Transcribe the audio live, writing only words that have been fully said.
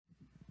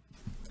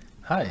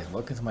Hi,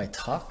 welcome to my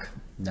talk,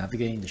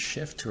 Navigating the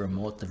Shift to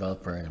Remote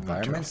Developer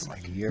Environments,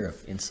 a Year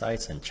of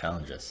Insights and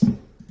Challenges.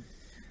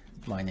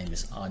 My name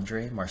is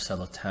Andre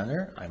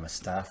Marcelo-Tanner. I'm a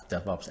staff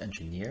DevOps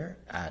engineer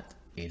at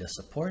Ada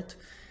Support,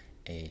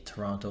 a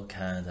Toronto,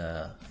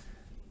 Canada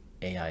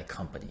AI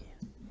company.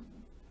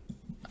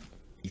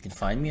 You can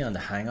find me on the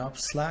HangOps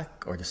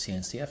Slack or the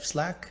CNCF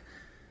Slack.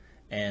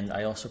 And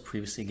I also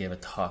previously gave a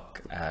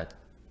talk at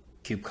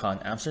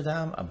KubeCon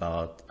Amsterdam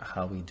about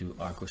how we do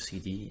Argo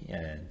CD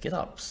and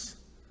GitOps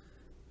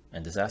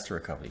and disaster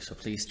recovery. So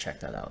please check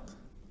that out.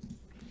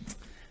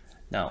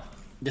 Now,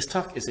 this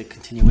talk is a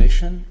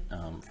continuation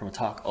from a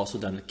talk also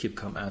done at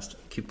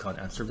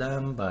KubeCon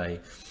Amsterdam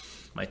by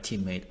my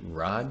teammate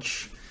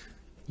Raj,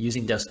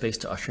 using DevSpace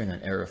to usher in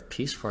an era of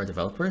peace for our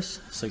developers.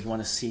 So if you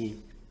want to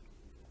see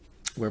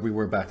where we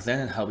were back then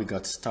and how we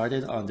got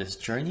started on this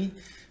journey,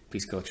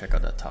 please go check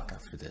out that talk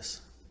after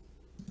this.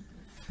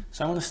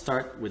 So I want to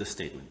start with a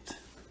statement.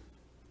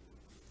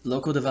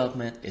 Local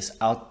development is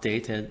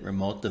outdated,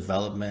 remote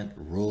development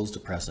rules the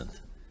present.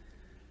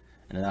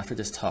 And then after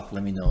this talk,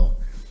 let me know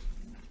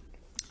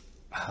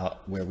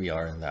where we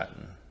are in that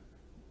and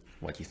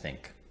what you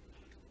think.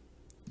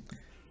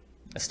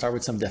 Let's start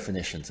with some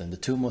definitions. And the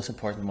two most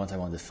important ones I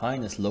want to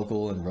define is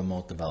local and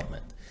remote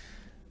development,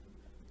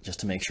 just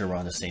to make sure we're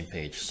on the same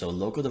page. So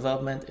local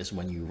development is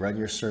when you run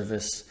your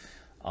service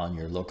on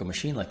your local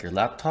machine, like your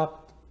laptop,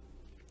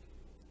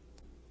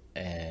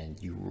 and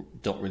you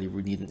don't really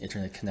need an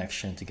internet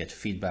connection to get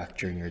feedback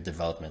during your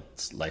development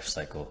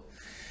lifecycle.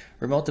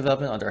 Remote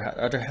development, on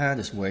the other hand,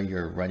 is where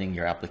you're running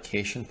your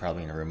application,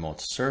 probably in a remote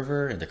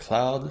server, in the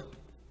cloud,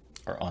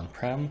 or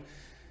on-prem,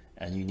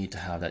 and you need to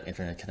have that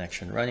internet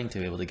connection running to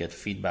be able to get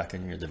feedback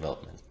in your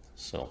development.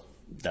 So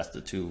that's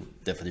the two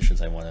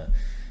definitions I want to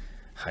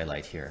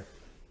highlight here.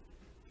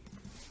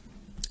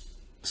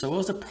 So what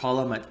was the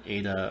problem at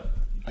Ada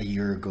a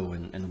year ago,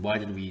 and why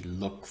did we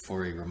look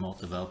for a remote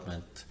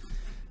development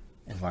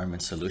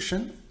environment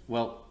solution?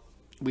 Well,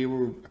 we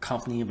were a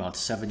company about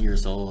 7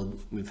 years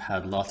old. We've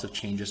had lots of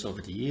changes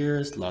over the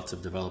years, lots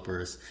of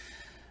developers,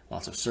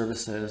 lots of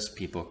services,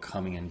 people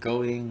coming and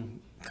going,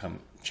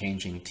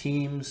 changing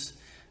teams.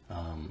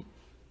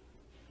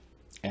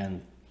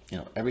 And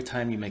every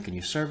time you make a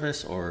new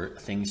service or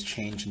things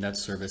change in that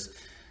service,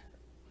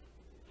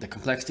 the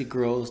complexity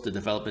grows, the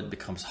development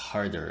becomes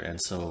harder. And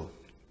so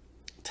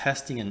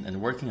testing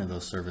and working on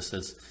those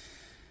services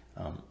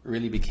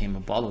really became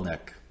a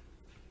bottleneck.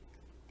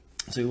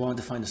 So we wanted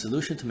to find a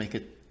solution to make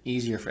it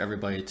easier for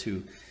everybody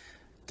to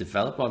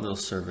develop on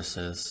those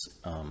services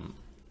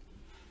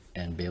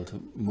and be able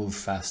to move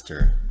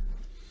faster.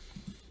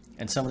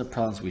 And some of the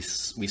problems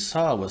we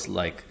saw was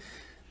like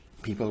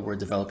people were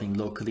developing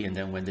locally, and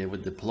then when they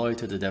would deploy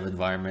to the dev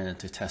environment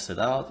to test it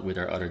out with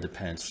our other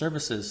dependent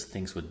services,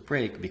 things would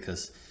break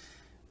because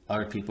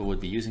other people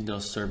would be using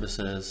those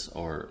services,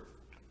 or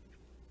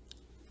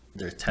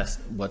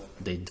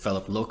what they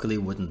developed locally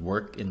wouldn't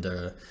work in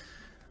the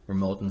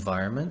remote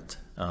environment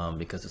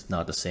because it's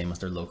not the same as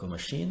their local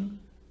machine,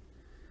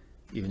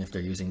 even if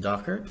they're using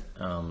Docker.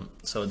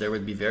 So there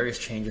would be various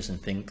changes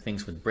and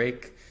things would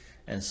break.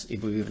 And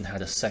if we even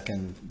had a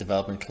second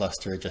development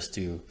cluster just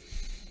to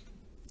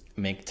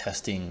make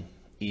testing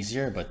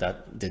easier, but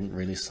that didn't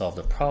really solve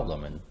the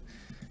problem. And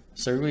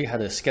so we really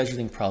had a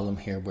scheduling problem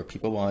here where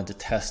people wanted to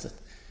test it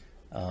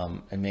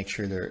and make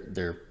sure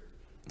their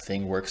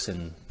thing works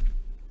and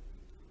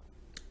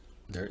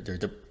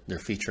their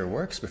feature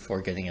works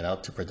before getting it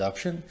out to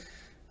production.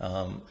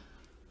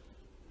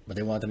 But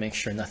they wanted to make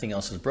sure nothing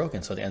else was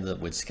broken. So they ended up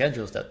with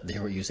schedules that they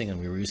were using, and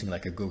we were using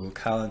like a Google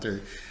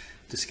Calendar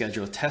to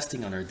schedule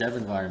testing on our dev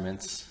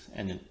environments,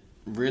 and it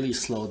really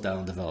slowed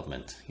down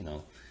development. It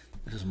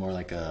was more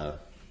like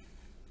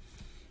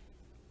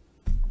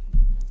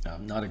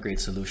not a great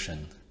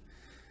solution.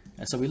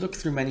 And so we looked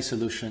through many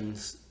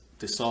solutions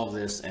to solve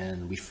this,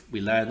 and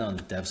we landed on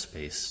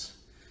DevSpace.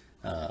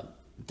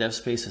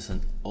 DevSpace is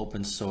an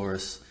open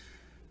source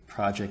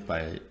project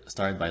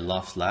started by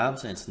Loft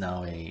Labs, and it's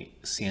now a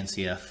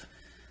CNCF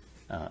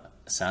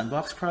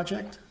sandbox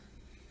project.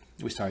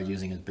 We started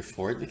using it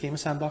before it became a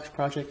sandbox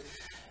project,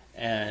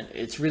 and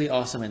it's really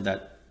awesome in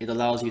that it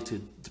allows you to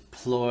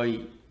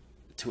deploy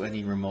to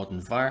any remote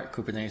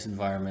Kubernetes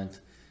environment,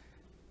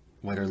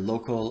 whether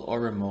local or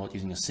remote,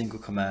 using a single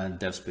command,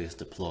 DevSpace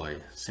deploy.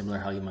 Similar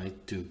how you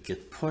might do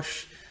git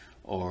push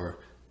or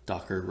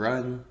Docker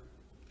run.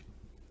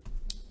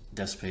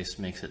 DevSpace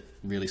makes it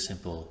really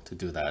simple to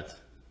do that.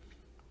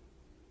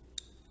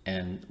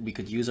 And we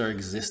could use our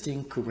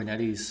existing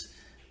Kubernetes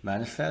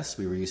manifests.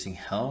 We were using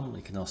Helm.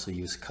 We can also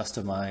use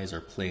customize or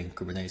plain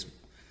Kubernetes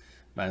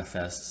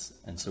manifests.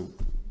 And so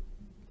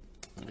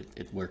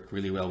it worked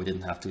really well. We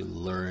didn't have to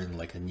learn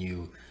like a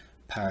new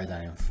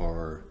paradigm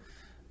for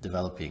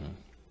developing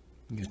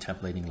new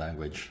templating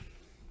language.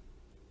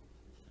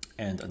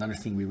 And another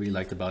thing we really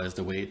liked about it is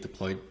the way it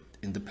deployed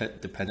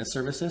independent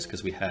services,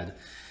 because we had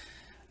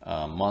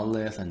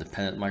monolith and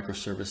dependent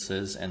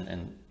microservices,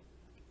 and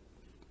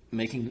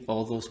making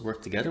all those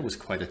work together was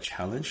quite a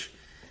challenge.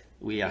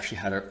 we actually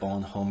had our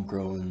own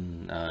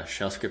homegrown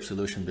shell script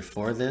solution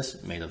before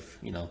this, made of,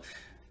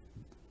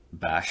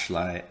 bash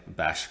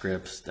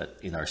scripts that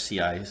in our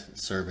CI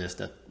service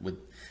that would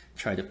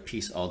try to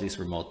piece all these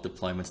remote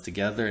deployments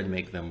together and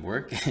make them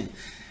work.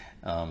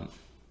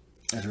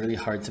 It's really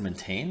hard to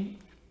maintain.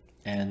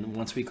 And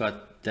once we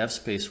got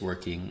DevSpace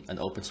working, an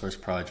open source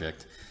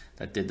project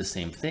that did the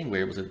same thing, we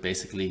were able to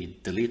basically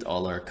delete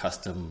all our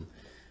custom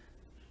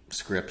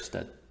scripts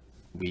that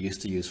we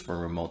used to use for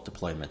remote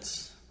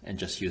deployments and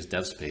just use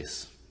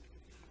DevSpace.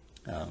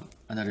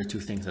 Another two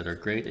things that are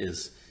great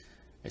is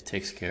it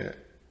takes care,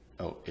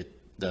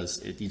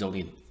 you don't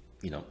need,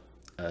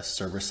 a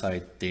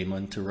server-side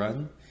daemon to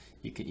run.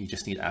 You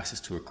just need access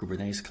to a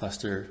Kubernetes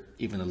cluster,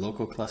 even a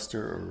local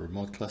cluster or a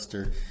remote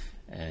cluster.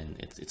 And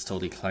it's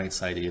totally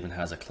client-side. It even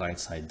has a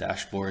client-side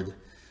dashboard.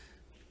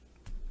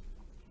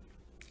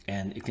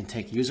 And it can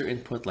take user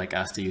input, like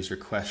ask the user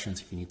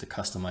questions if you need to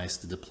customize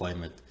the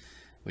deployment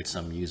with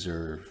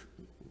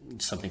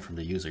something from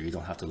the user. You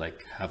don't have to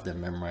have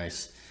them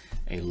memorize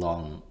a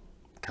long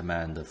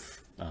command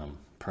of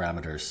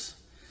parameters.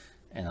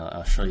 And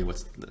I'll show you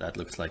what that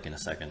looks like in a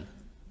second.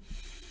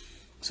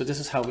 So this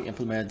is how we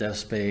implemented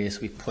DevSpace.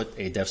 We put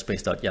a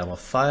devspace.yaml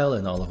file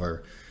in all of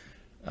our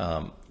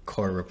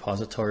core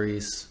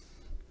repositories,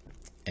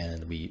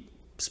 and we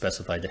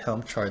specified the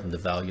Helm chart and the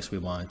values we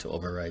wanted to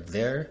override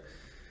there.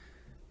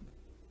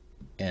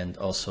 And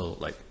also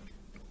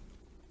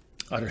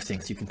other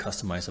things you can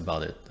customize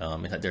about it.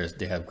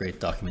 They have great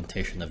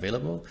documentation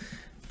available.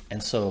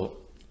 And so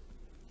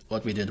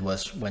what we did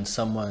was when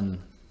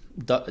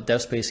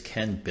DevSpace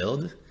can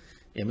build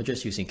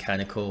images using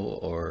Canonical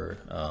or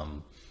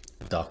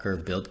Docker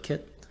build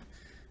kit,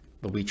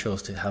 but we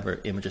chose to have our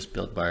images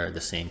built by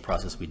the same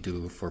process we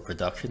do for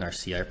production, our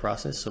CI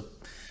process. So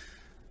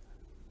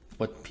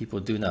what people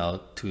do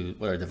now,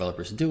 what our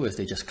developers do is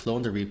they just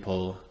clone the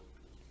repo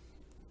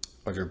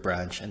or their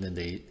branch, and then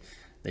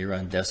they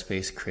run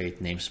devspace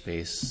create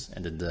namespace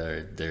and then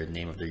their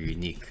name of their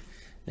unique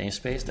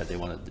namespace that they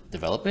want to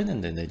develop in,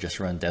 and then they just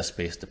run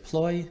devspace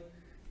deploy,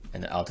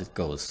 and out it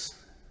goes.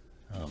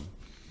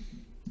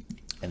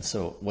 And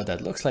so what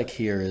that looks like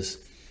here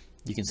is,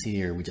 you can see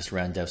here we just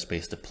ran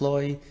devspace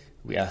deploy.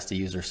 We asked the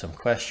user some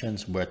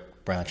questions.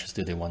 What branches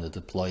do they want to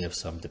deploy of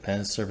some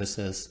dependent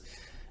services?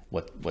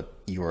 What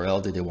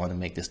URL do they want to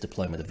make this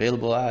deployment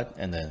available at?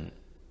 And then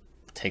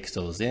takes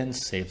those in,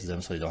 saves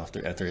them so you don't have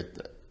to enter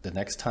it the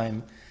next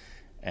time,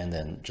 and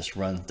then just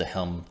run the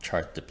Helm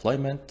chart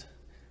deployment,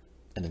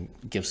 and then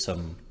give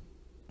some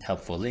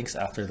helpful links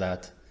after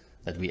that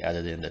we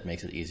added in that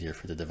makes it easier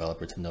for the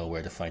developer to know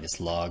where to find its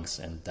logs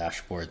and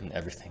dashboard and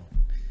everything.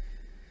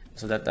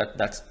 So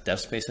that's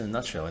DevSpace in a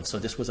nutshell. And so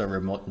this was our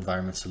remote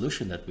environment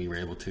solution that we were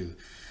able to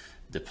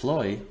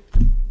deploy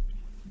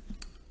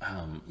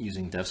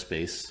using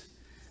DevSpace.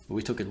 But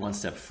we took it one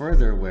step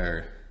further,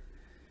 where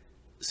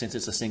since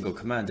it's a single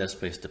command,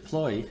 devspace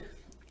deploy,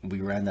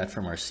 we ran that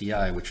from our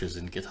CI, which is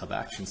in GitHub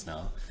Actions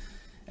now.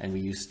 And we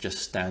used just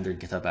standard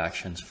GitHub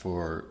Actions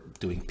for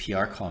doing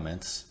PR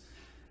comments.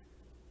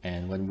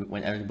 And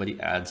when everybody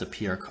adds a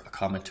PR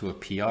comment to a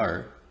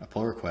PR, a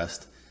pull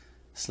request,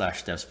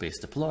 /devspace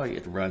deploy,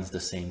 it runs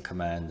the same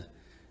command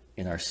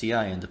in our CI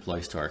and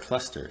deploys to our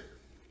cluster.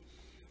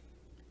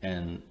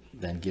 And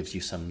then gives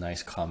you some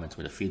nice comments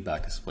with the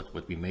feedback is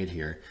what we made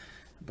here.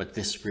 But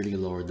this really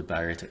lowered the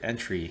barrier to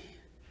entry,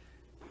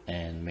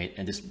 and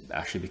this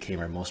actually became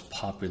our most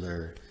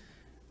popular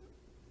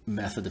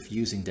method of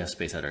using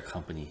DevSpace at our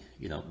company,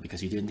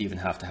 because you didn't even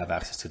have to have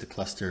access to the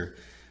cluster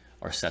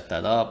or set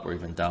that up or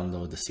even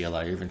download the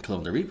CLI or even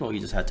clone the repo. You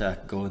just had to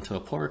go into a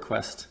pull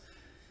request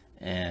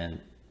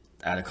and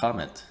add a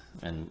comment.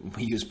 And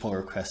we use pull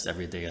requests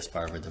every day as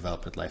part of our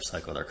development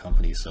lifecycle at our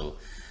company. So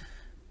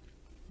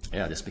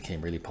yeah, this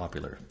became really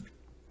popular.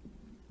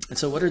 And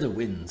so what are the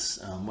wins?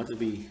 What did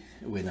we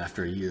win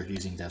after a year of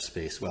using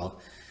DevSpace?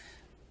 Well,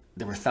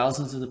 there were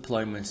thousands of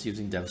deployments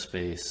using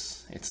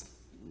DevSpace. It's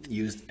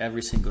used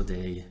every single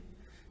day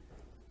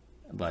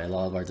by a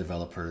lot of our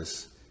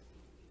developers.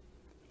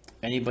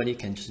 Anybody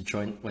can just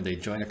join, when they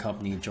join a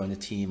company, join a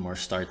team, or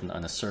start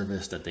on a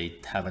service that they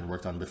haven't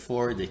worked on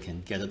before, they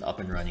can get it up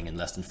and running in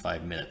less than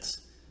 5 minutes.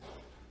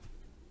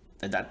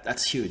 And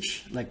that's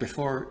huge. Like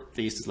before,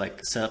 they used to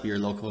set up your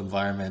local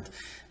environment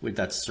with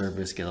that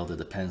service, get all the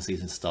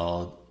dependencies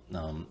installed,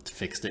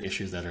 fix the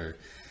issues that are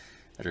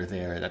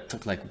there. That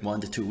took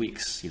 1 to 2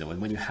 weeks. And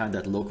when you had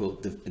that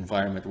local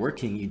environment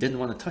working, you didn't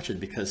want to touch it,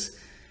 because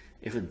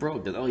if it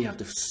broke, then you have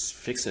to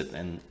fix it,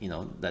 and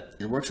that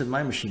it works with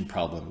my machine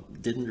problem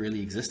didn't really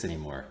exist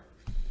anymore.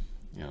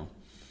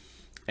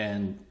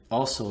 And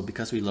also,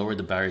 because we lowered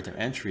the barrier to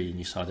entry, and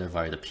you saw there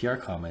via the PR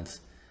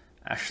comments,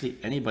 actually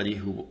anybody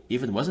who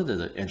even wasn't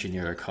an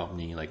engineer or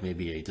company, like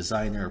maybe a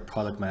designer or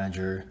product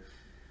manager,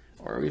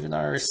 or even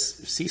our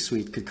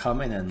C-suite, could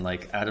come in and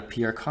add a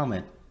PR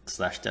comment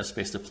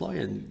 /devspace deploy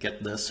and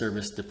get the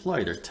service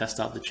deployed or test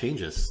out the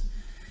changes.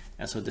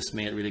 And so this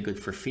made it really good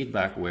for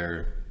feedback,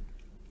 where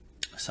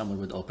someone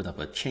would open up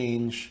a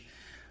change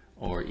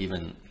or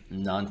even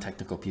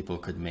non-technical people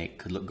could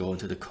go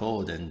into the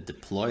code and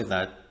deploy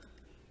that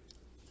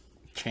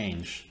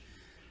change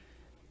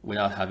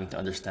without having to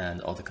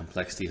understand all the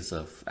complexities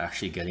of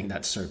actually getting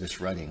that service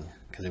running,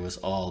 because it was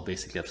all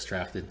basically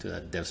abstracted to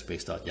that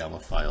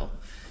devspace.yaml file.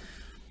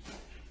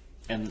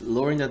 And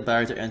lowering that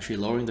barrier to entry,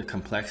 lowering the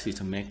complexity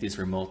to make these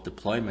remote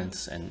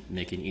deployments and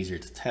making it easier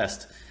to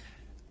test,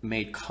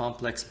 made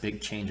complex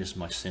big changes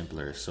much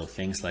simpler. So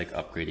things like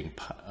upgrading,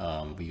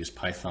 we use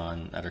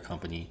Python at our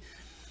company,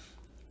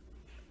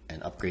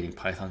 and upgrading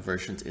Python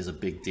versions is a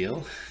big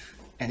deal.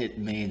 And it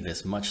made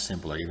this much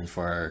simpler, even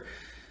for our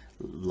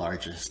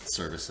largest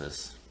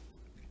services.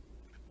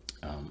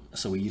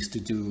 So we used to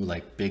do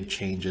like big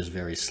changes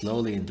very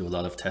slowly and do a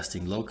lot of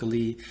testing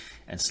locally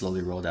and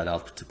slowly roll that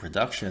out to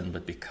production.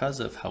 But because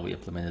of how we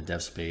implemented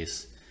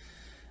DevSpace,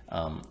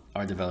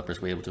 our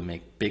developers were able to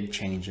make big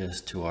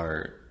changes to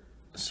our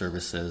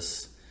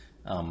services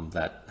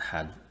that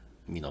had,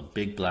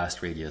 big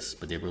blast radius,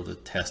 but they were able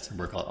to test and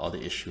work out all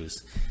the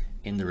issues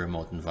in the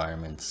remote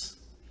environments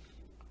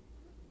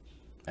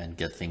and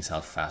get things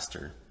out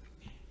faster.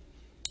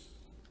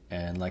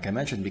 And like I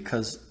mentioned,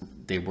 because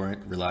they weren't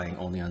relying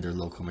only on their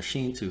local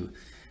machine to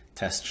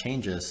test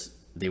changes,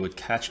 they would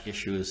catch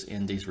issues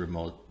in these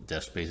remote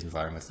DevSpace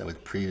environments that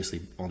would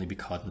previously only be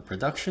caught in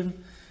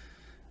production.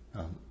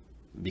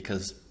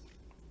 Because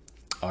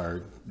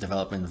our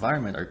development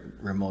environment, our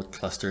remote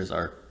clusters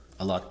are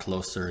a lot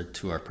closer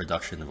to our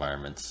production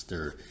environments.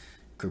 They're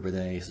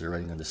Kubernetes, they're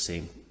running on the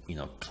same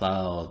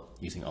cloud,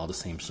 using all the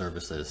same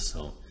services.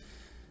 So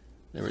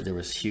there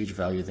was huge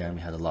value there, and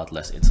we had a lot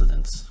less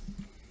incidents.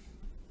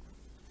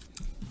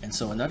 And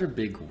so another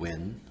big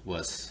win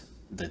was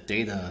the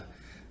data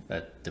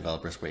that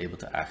developers were able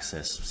to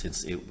access,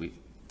 since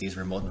these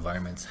remote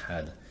environments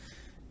had,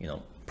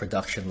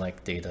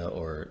 production-like data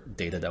or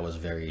data that was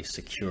very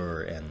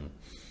secure and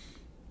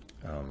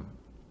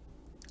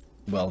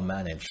well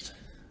managed.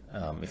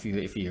 If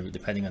you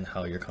depending on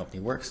how your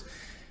company works,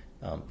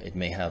 it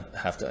may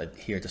have to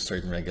adhere to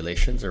certain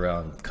regulations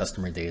around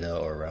customer data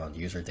or around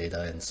user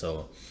data, and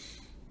so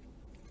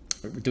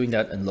doing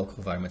that in local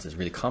environments is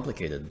really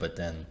complicated. But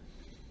then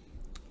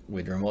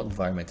with remote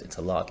environment, it's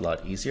a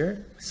lot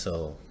easier.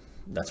 So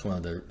that's one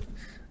of the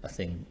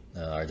thing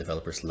our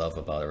developers love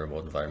about our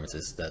remote environments,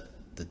 is that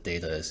the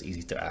data is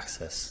easy to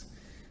access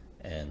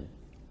and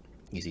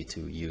easy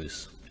to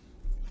use.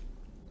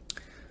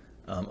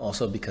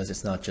 Also, because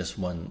it's not just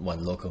one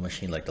local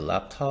machine like the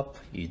laptop,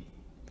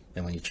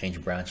 and when you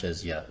change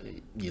branches,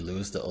 you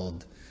lose the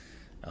old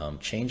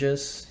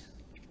changes.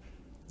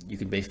 You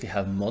can basically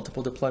have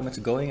multiple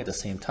deployments going at the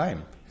same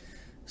time.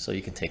 So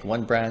you can take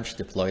one branch,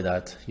 deploy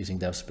that using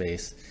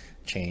DevSpace,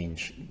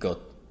 go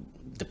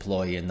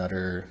deploy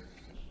another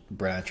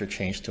branch or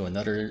change to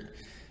another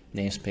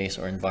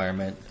namespace or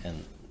environment,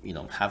 and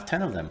have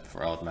 10 of them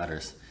for all it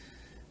matters,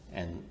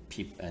 and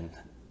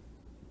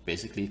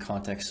basically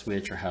context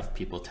switch, or have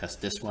people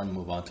test this one,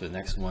 move on to the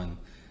next one,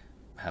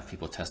 have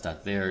people test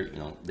that there.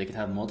 They can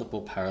have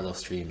multiple parallel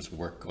streams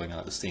going on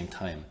at the same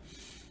time,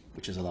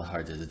 which is a lot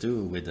harder to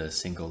do with a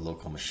single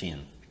local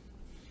machine.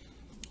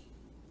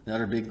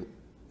 Another big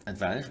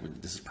advantage,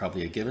 this is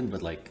probably a given,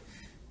 but like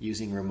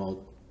using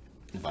remote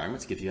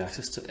environments gives you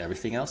access to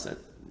everything else that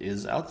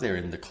is out there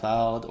in the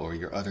cloud or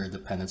your other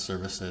dependent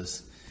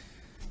services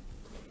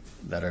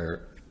that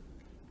are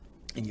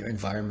in your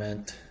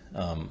environment.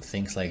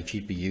 Things like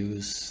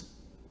GPUs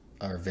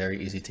are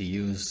very easy to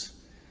use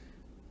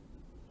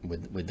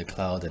with the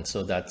cloud, and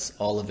so that's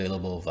all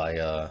available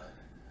via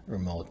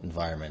remote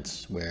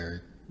environments,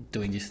 where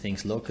doing these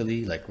things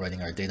locally, like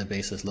running our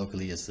databases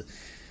locally,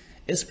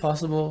 is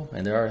possible,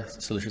 and there are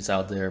solutions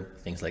out there,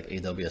 things like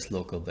AWS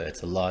Local, but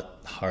it's a lot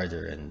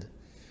harder. And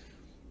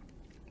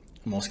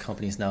most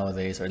companies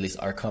nowadays, or at least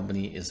our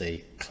company, is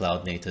a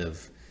cloud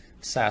native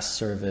SaaS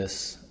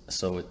service,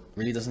 so it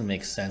really doesn't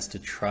make sense to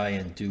try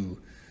and do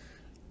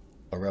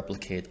or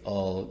replicate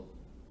all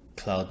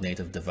cloud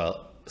native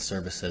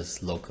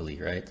services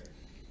locally, right?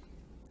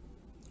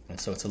 And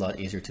so it's a lot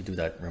easier to do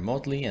that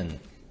remotely, and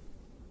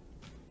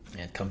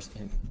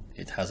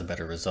it has a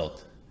better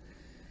result.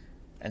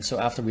 And so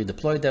after we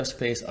deployed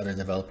DevSpace, other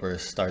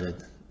developers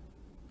started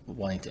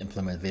wanting to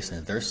implement this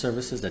in their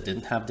services that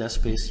didn't have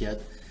DevSpace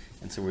yet.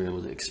 And so we were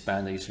able to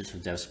expand the usage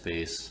of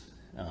DevSpace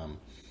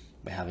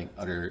by having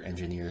other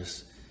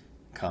engineers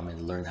come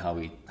and learn how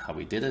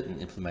we did it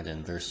and implement it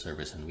in their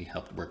service, and we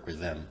helped work with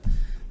them.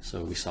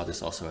 So we saw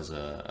this also as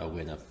a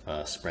win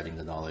of spreading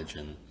the knowledge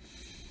and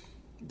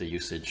the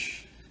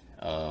usage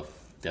of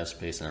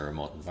DevSpace in our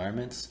remote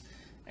environments.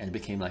 And it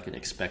became like an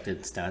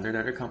expected standard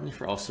at our company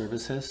for all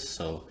services.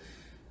 So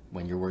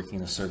when you're working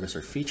in a service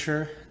or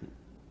feature,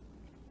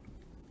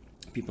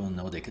 people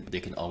know they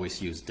can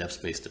always use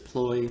DevSpace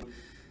deploy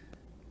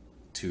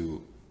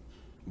to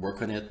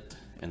work on it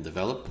and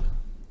develop,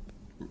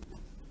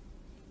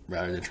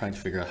 rather than trying to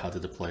figure out how to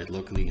deploy it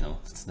locally.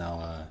 It's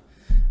now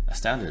a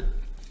standard.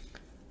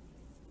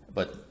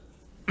 But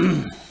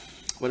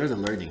what are the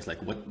learnings?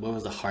 Like what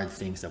was the hard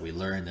things that we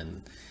learned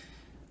and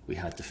we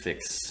had to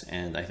fix?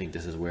 And I think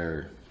this is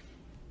where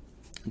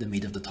the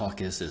meat of the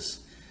talk is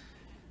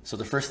so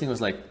the first thing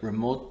was like your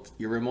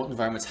remote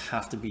environments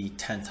have to be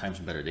 10 times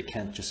better. They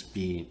can't just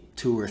be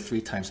 2 or 3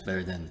 times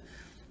better than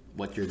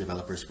what your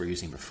developers were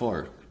using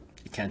before.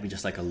 It can't be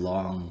just like a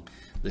long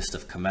list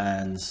of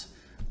commands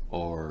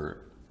or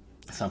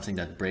something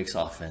that breaks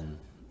often.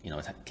 It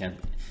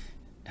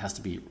has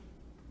to be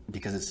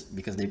because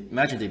they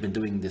imagine they've been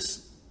doing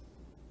this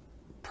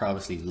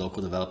probably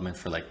local development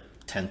for like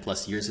 10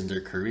 plus years in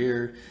their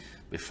career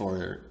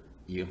before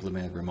you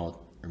implemented remote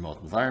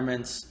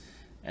environments,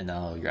 and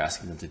now you're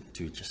asking them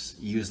to just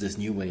use this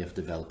new way of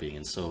developing.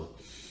 And so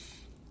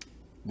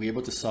we're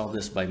able to solve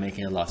this by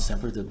making it a lot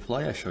simpler to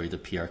deploy. I show you the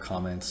PR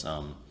comments,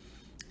 and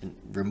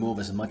remove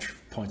as much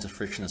points of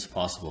friction as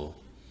possible.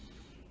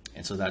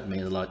 And so that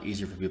made it a lot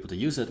easier for people to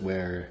use it,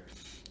 where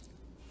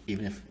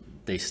even if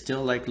they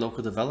still like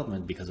local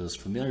development because it was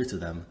familiar to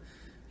them,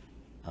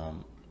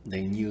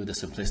 they knew the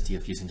simplicity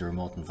of using the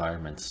remote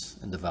environments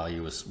and the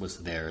value was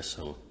there.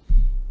 So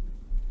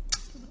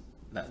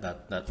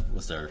that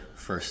was their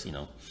first,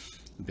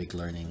 big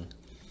learning.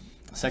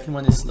 Second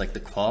one is like the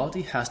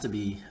quality has to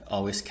be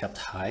always kept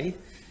high.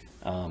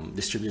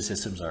 Distributed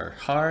systems are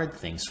hard,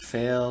 things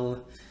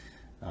fail,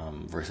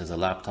 versus a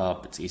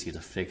laptop, it's easy to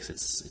fix.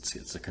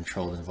 It's a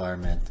controlled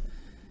environment.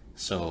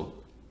 So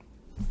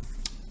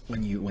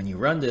when you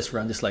run this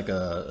like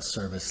a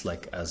service,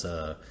 like as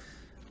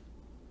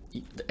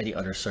any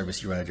other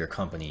service you run at your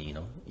company,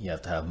 you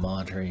have to have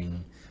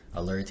monitoring,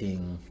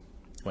 alerting.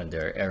 When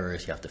there are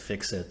errors, you have to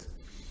fix it.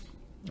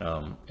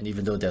 And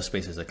even though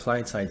DevSpace is a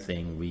client-side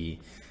thing, we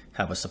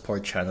have a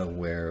support channel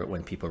where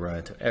when people run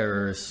into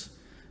errors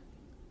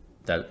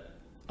that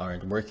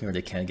aren't working or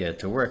they can't get it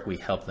to work, we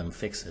help them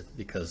fix it,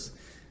 because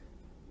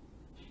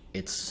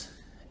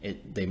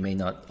they may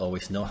not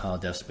always know how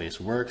DevSpace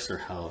works or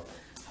how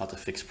to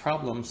fix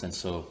problems. And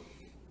so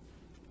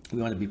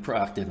we want to be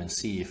proactive and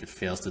see if it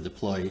fails to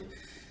deploy,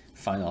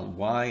 find out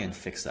why and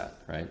fix that,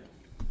 right?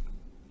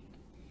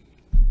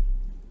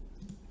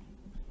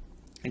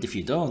 And if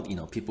you don't,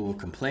 people will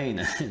complain,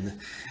 and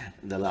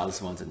the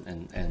loudest ones,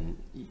 and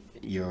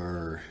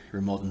your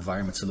remote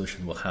environment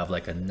solution will have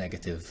like a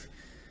negative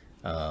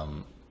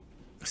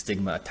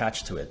stigma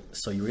attached to it.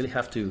 So you really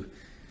have to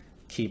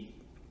keep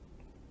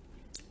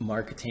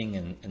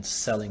marketing and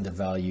selling the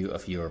value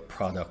of your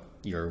product,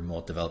 your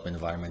remote development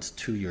environments,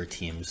 to your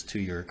teams, to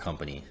your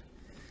company.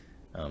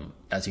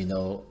 As you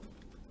know,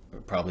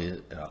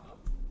 probably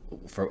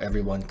for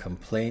every one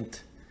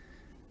complaint,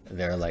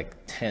 there are like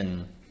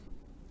 10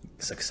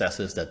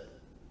 successes that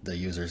the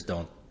users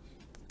don't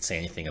say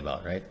anything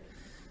about, right?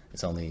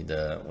 It's only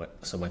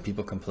so when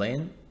people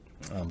complain,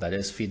 that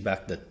is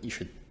feedback that you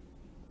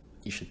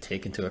should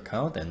take into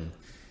account, and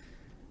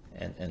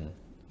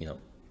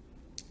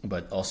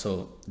but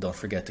also don't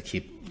forget to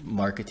keep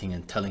marketing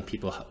and telling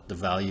people the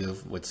value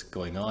of what's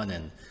going on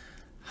and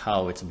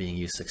how it's being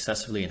used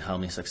successfully and how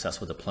many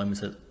successful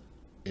deployments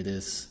it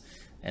is,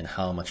 and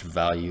how much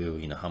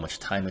value, how much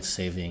time it's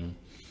saving.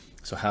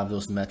 So have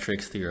those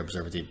metrics through your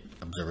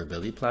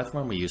observability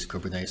platform. We use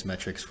Kubernetes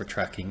metrics for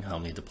tracking how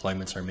many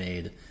deployments are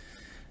made,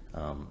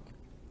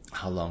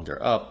 how long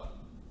they're up,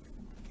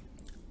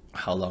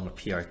 how long a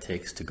PR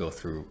takes to go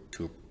through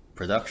to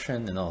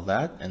production and all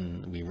that.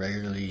 And we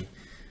regularly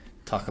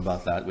talk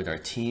about that with our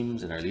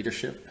teams and our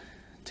leadership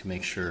to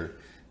make sure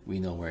we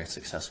know where it's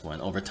successful.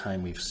 And over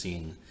time, we've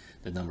seen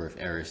the number of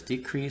errors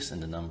decrease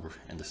and the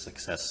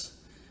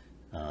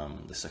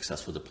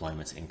successful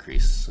deployments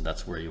increase. So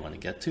that's where you want to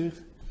get to.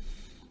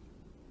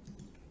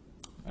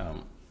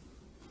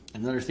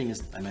 Another thing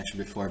is, I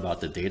mentioned before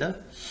about the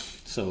data.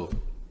 So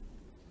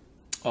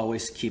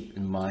always keep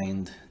in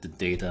mind the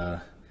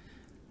data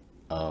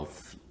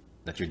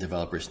that your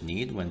developers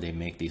need when they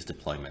make these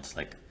deployments.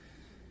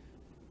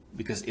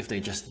 Because if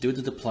they just do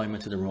the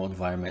deployment to the remote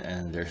environment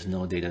and there's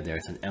no data there,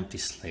 it's an empty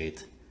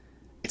slate,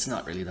 it's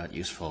not really that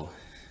useful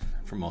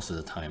for most of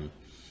the time.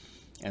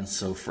 And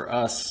so for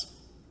us,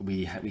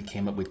 we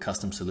came up with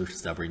custom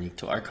solutions that were unique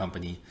to our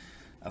company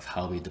of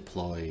how we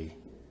deploy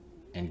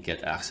and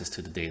get access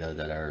to the data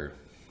that our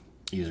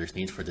users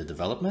need for the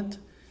development.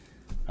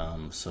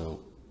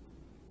 So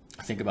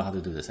think about how to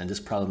do this. And this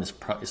problem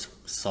is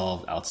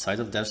solved outside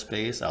of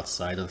DevSpace,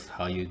 outside of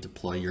how you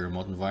deploy your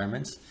remote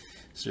environments.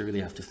 So you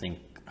really have to think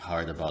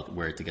hard about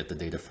where to get the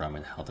data from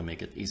and how to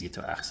make it easy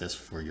to access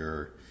for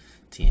your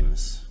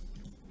teams.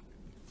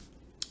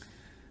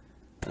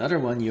 Another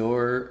one,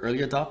 your early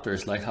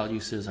adopters, Lighthouse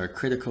users, are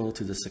critical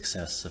to the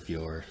success of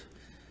your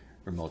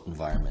remote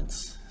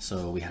environments.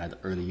 So we had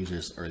early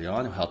users early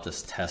on who helped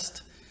us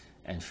test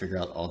and figure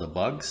out all the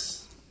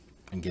bugs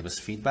and give us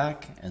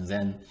feedback, and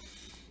then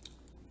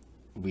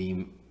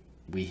we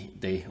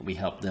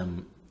helped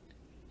them,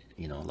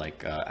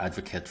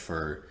 advocate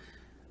for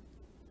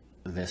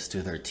this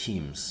to their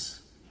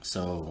teams.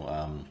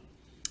 So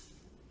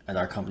at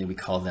our company, we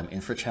call them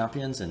infra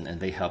champions, and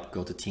they help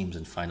go to teams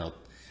and find out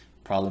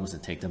problems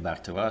and take them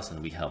back to us,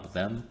 and we help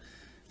them.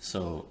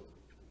 So,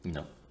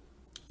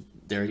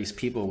 there are these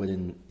people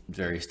within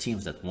various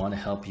teams that want to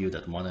help you,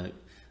 that want to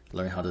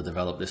learn how to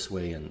develop this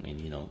way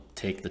and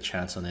take the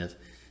chance on it.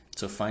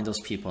 So find those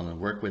people and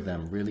work with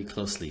them really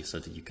closely so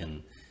that you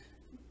can,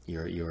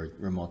 your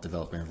remote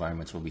developer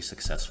environments will be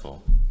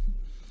successful.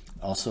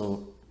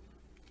 Also,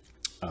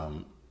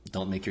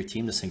 don't make your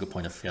team the single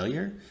point of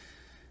failure.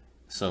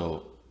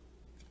 So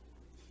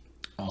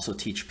also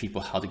teach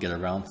people how to get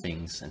around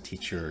things, and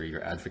teach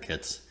your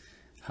advocates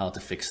how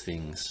to fix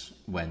things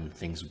when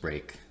things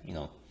break, you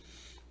know,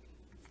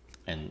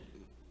 and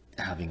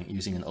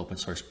using an open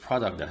source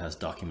product that has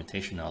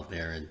documentation out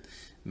there and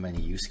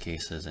many use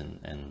cases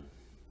and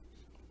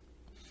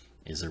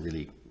is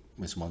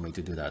one way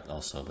to do that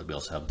also. But we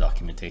also have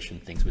documentation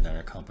things within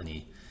our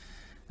company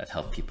that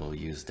help people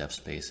use dev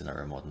space in our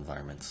remote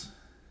environments.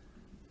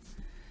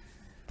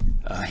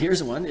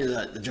 Here's one,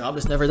 the job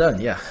is never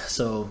done. Yeah,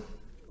 so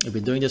we've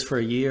been doing this for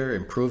a year,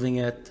 improving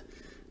it.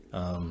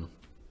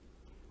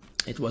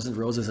 It wasn't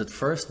roses at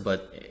first,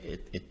 but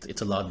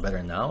it's a lot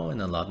better now,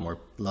 and a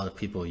lot of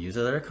people use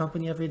it at our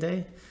company every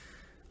day.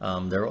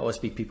 There will always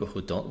be people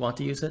who don't want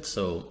to use it.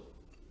 So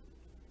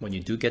when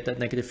you do get that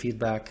negative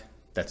feedback,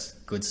 that's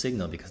good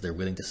signal, because they're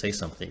willing to say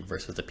something,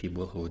 versus the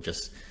people who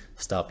just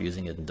stop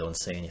using it and don't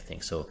say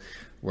anything. So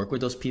work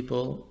with those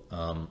people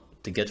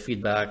to get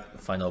feedback,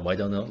 find out why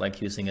they don't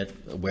like using it,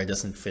 where it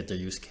doesn't fit their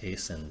use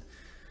case, and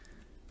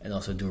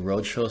also do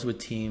road shows with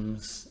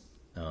teams,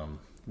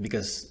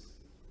 because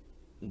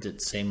the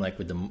same like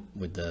with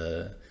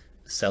the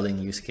selling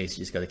use case,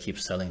 you just got to keep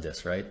selling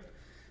this, right?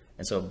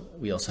 And so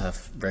we also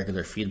have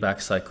regular feedback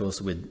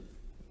cycles with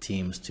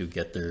teams to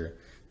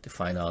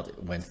find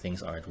out when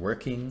things aren't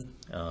working,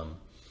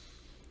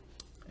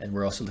 and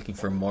we're also looking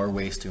for more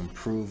ways to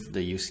improve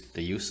the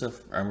use of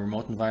our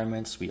remote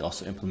environments. We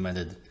also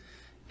implemented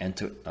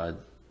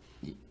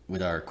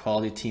with our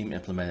quality team,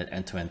 implemented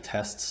end-to-end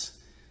tests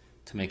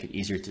to make it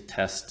easier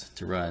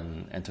to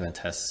run end-to-end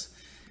tests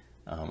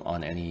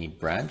on any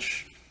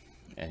branch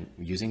and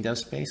using dev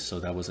space. So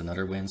that was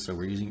another win. So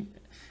and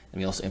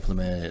we also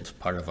implemented it as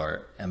part of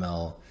our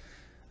ML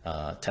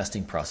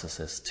testing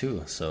processes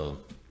too. So,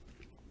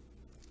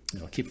 you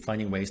know, keep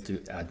finding ways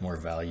to add more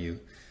value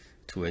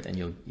to it, and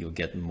you'll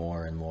get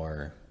more and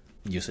more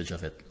usage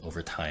of it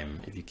over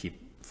time if you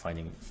keep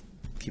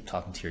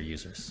talking to your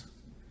users.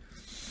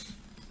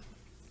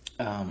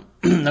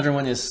 Another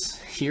one is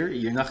here.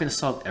 You're not going to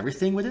solve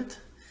everything with it.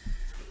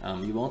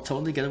 You won't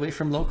totally get away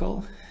from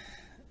local,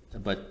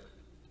 but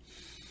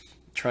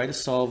try to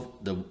solve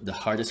the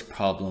hardest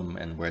problem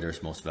and where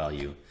there's most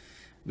value.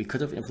 We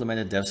could have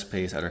implemented dev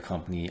space at our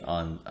company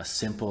on a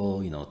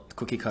simple, you know,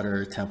 cookie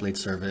cutter template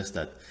service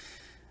that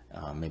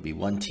maybe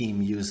one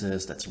team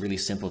uses, that's really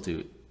simple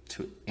to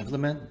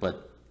implement,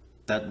 but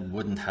that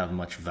wouldn't have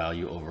much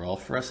value overall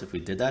for us if we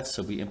did that.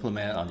 So we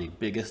implemented on the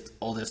biggest,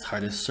 oldest,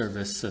 hardest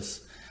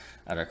services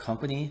at our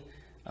company,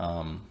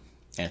 and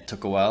it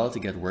took a while to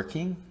get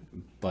working,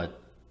 but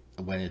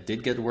when it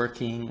did get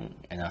working,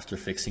 and after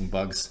fixing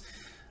bugs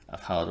of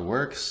how it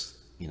works,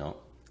 you know,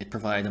 it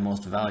provided the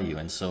most value.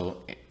 And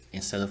so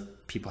instead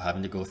of people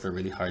having to go through a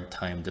really hard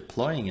time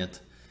deploying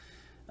it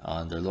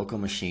on their local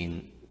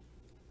machine,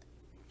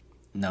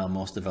 now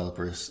most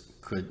developers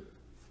could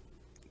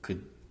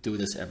do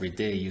this every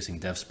day using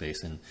dev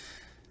space, and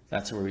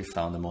that's where we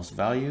found the most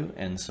value.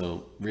 And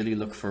so really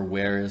look for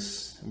where you're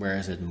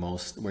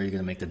going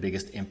to make the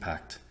biggest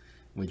impact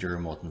with your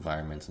remote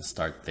environments, and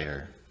start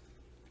there.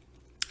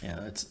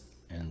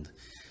 And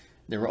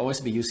there will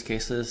always be use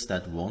cases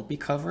that won't be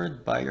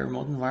covered by your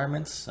remote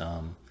environments.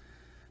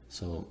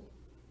 So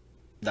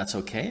that's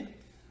okay,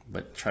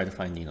 but try to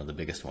find, you know, the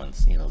biggest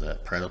ones, you know, the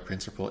Pareto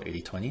principle,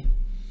 80-20.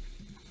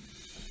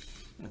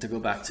 To go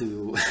back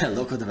to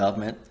local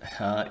development,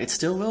 it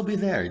still will be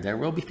there. There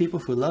will be people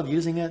who love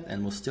using it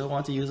and will still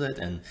want to use it,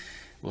 and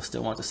will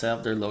still want to set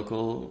up their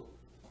local.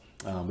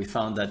 We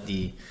found that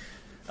the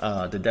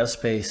dev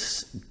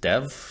space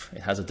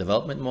it has a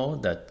development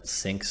mode that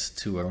syncs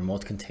to a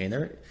remote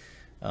container.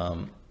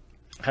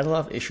 Had a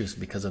lot of issues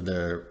because of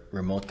the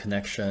remote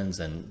connections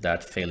and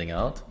that failing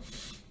out,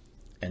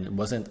 and it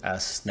wasn't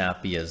as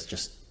snappy as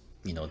just,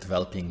 you know,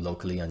 developing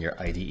locally on your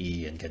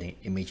IDE and getting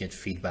immediate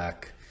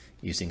feedback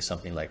using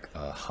something like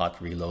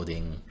hot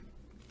reloading.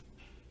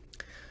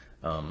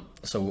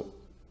 So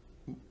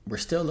we're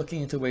still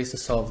looking into ways to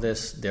solve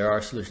this. There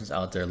are solutions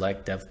out there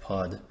like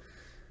DevPod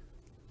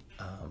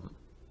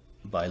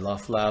by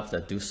Loft Lab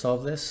that do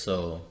solve this.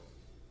 So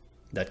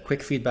that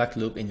quick feedback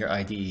loop in your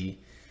IDE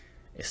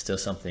is still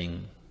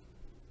something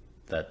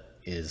that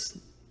is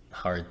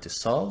hard to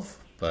solve,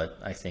 but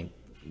I think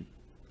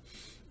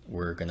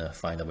we're gonna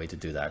find a way to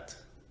do that.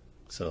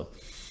 So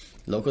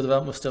local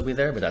development will still be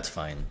there, but that's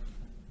fine.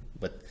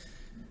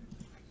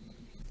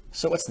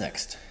 So what's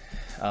next?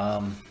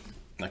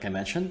 Like I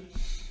mentioned,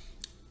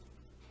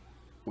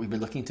 we've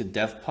been looking to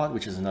DevPod,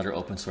 which is another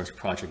open source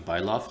project by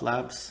Loft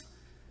Labs.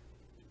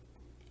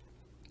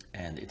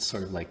 And it's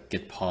sort of like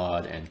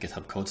Gitpod and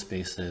GitHub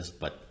Codespaces,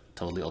 but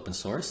totally open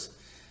source,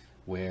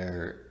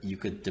 where you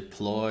could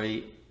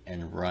deploy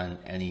and run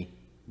any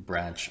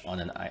branch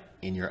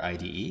in your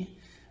IDE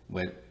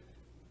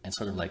and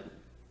sort of like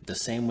the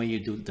same way you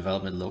do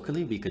development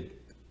locally, we could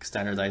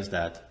standardize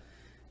that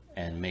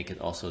and make it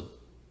also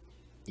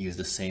use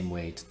the same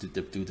way to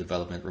do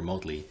development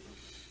remotely.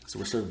 So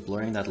we're sort of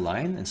blurring that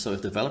line. And so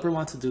if the developer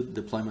wants to do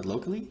deployment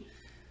locally,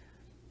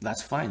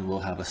 that's fine. We'll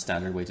have a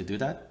standard way to do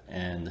that.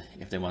 And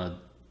if they want to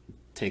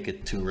take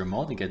it to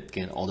remote and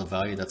get all the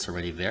value that's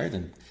already there,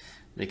 then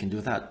they can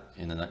do that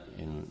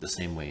in the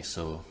same way.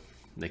 So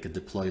they could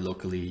deploy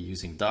locally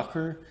using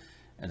Docker,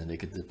 and then they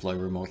could deploy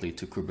remotely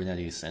to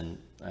Kubernetes. And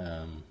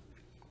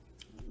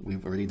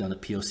we've already done a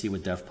POC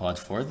with DevPod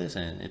for this,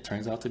 and it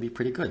turns out to be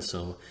pretty good.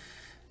 So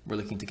we're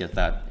looking to get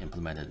that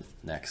implemented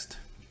next.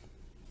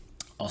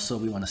 Also,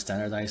 we want to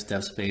standardize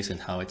DevSpace and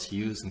how it's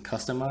used and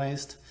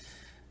customized.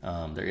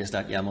 There is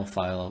that YAML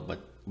file, but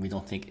we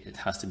don't think it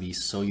has to be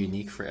so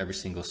unique for every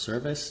single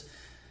service.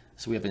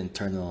 So we have an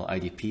internal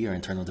IDP or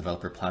internal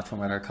developer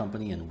platform at our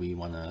company, and we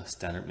want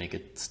to make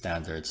it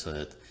standard so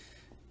that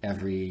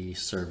every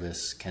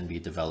service can be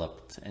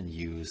developed and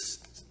use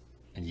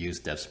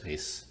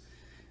DevSpace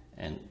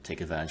and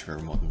take advantage of our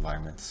remote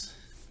environments.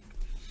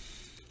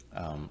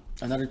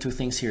 Another two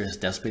things here is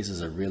DevSpace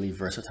is a really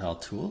versatile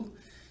tool.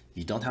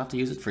 You don't have to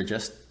use it for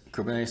just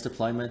Kubernetes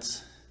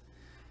deployments.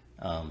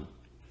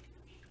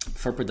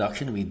 For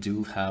production, we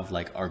do have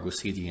like Argo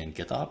CD and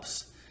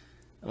GitOps,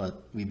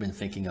 but we've been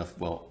thinking of,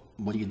 well,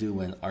 what do you do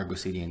when Argo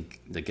CD and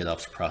the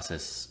GitOps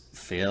process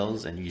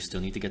fails and you still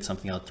need to get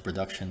something out to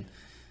production?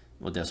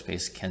 Well,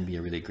 DevSpace can be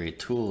a really great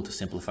tool to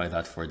simplify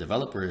that for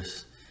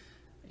developers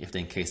if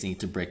they, in case they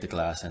need to break the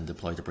glass and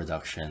deploy to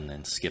production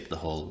and skip the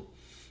whole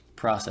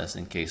process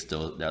in case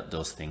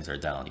those things are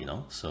down, you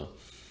know? So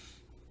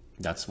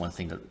that's one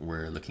thing that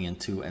we're looking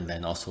into. And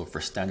then also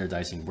for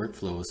standardizing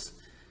workflows,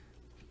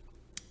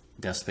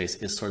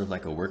 DevSpace is sort of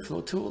like a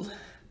workflow tool.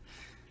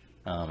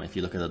 If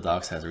you look at the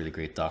docs, it has really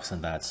great docs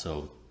on that.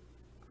 So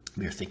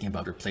we're thinking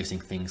about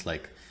replacing things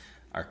like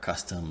our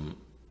custom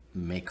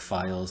make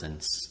files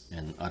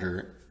and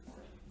other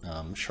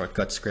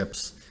shortcut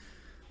scripts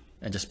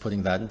and just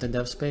putting that into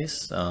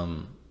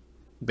DevSpace.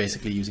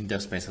 Basically using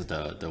DevSpace as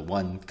the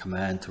one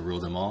command to rule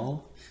them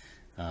all.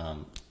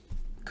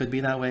 Could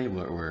be that way.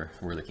 We're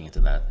looking into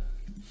that.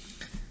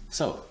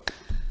 So,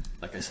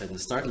 like I said in the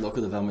start,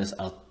 local development is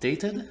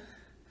outdated.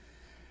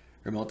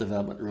 Remote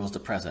development rules the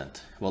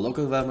present. Well,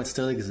 local development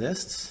still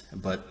exists,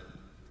 but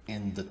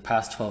in the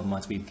past 12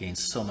 months, we've gained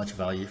so much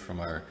value from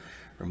our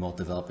remote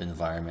development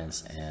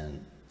environments,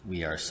 and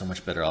we are so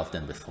much better off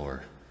than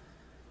before.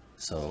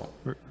 So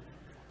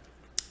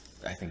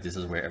I think this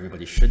is where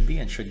everybody should be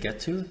and should get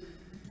to.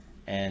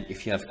 And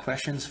if you have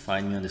questions,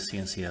 find me on the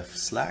CNCF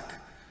Slack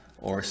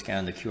or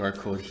scan the QR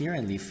code here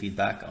and leave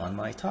feedback on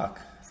my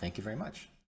talk. Thank you very much.